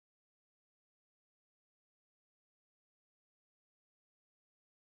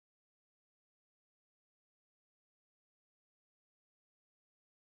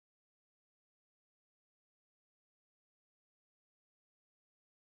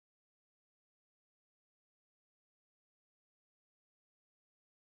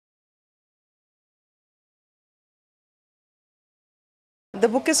The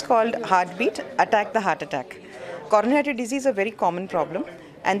book is called Heartbeat, Attack the Heart Attack. Coronary artery disease is a very common problem,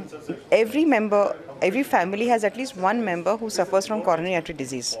 and every family has at least one member who suffers from coronary artery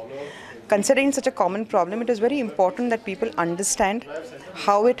disease. Considering such a common problem, it is very important that people understand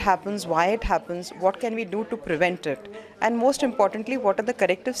how it happens, why it happens, what can we do to prevent it, and most importantly, what are the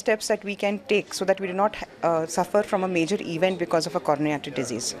corrective steps that we can take so that we do not suffer from a major event because of a coronary artery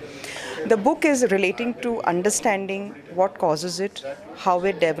disease. The book is relating to understanding what causes it, how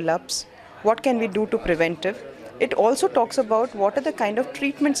it develops, what can we do to prevent it. It also talks about what are the kind of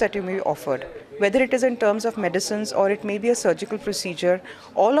treatments that you may be offered, whether it is in terms of medicines or it may be a surgical procedure.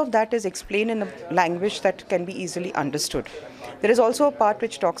 All of that is explained in a language that can be easily understood. There is also a part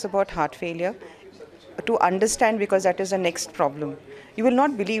which talks about heart failure to understand, because that is the next problem. You will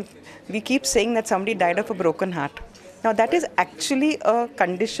not believe, we keep saying that somebody died of a broken heart. Now that is actually a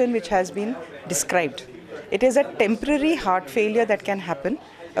condition which has been described. It is a temporary heart failure that can happen,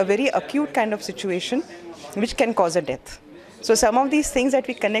 a very acute kind of situation which can cause a death. So some of these things that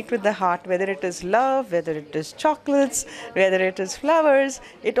we connect with the heart, whether it is love, whether it is chocolates, whether it is flowers,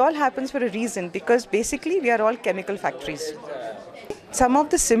 it all happens for a reason, because basically we are all chemical factories. Some of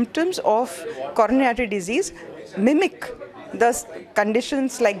the symptoms of coronary artery disease mimic the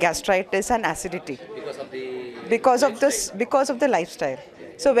conditions like gastritis and acidity because of the lifestyle.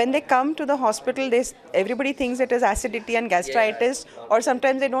 So when they come to the hospital, everybody thinks it is acidity and gastritis, or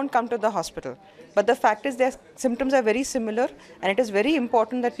sometimes they don't come to the hospital. But the fact is their symptoms are very similar, and it is very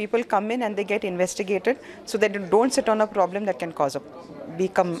important that people come in and they get investigated so that they don't sit on a problem that can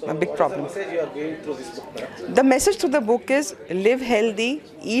become a big problem. The message through the book is live healthy,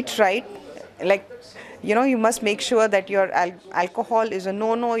 eat right. Like, you must make sure that your alcohol is a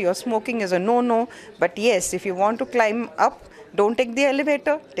no-no, your smoking is a no-no. But yes, if you want to climb up, don't take the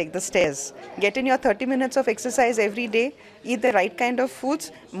elevator, take the stairs. Get in your 30 minutes of exercise every day, eat the right kind of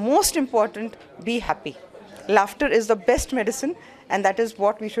foods. Most important, be happy. Laughter is the best medicine, and that is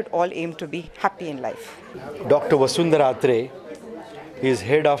what we should all aim to be, happy in life. Dr.Vasundhra Atre is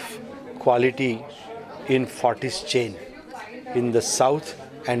head of quality in Fortis chain in the south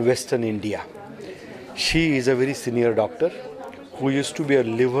and western India. She is a very senior doctor who used to be a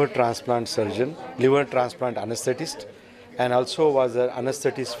liver transplant surgeon, liver transplant anesthetist, and also was an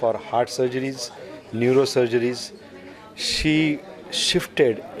anesthetist for heart surgeries, neurosurgeries. She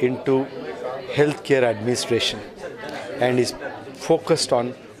shifted into healthcare administration and is focused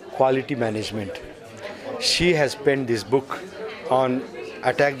on quality management. She has penned this book on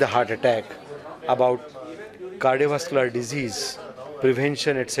Attack the Heart Attack about cardiovascular disease,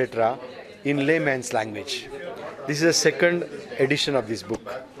 prevention, etc. in layman's language. This is the second edition of this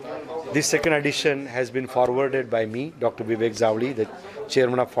book. This second edition has been forwarded by me, Dr. Vivek Zavdi, the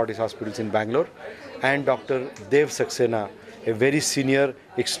chairman of Fortis Hospitals in Bangalore, and Dr. Dev Saxena, a very senior,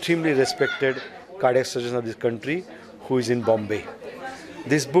 extremely respected cardiac surgeon of this country who is in Bombay.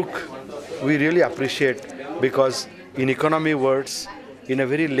 This book we really appreciate because in economy words, in a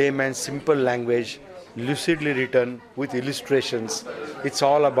very layman, simple language, lucidly written with illustrations, it's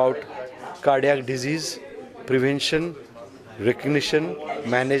all about cardiac disease, prevention, recognition,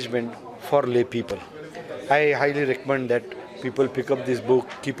 management for lay people. I highly recommend that people pick up this book,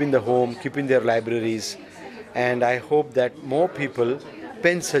 keep in the home, keep in their libraries, and I hope that more people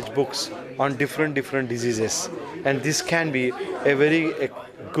pen such books on different diseases, and this can be a very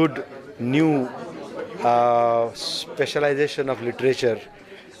good new specialization of literature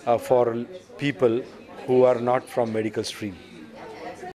for people who are not from medical stream.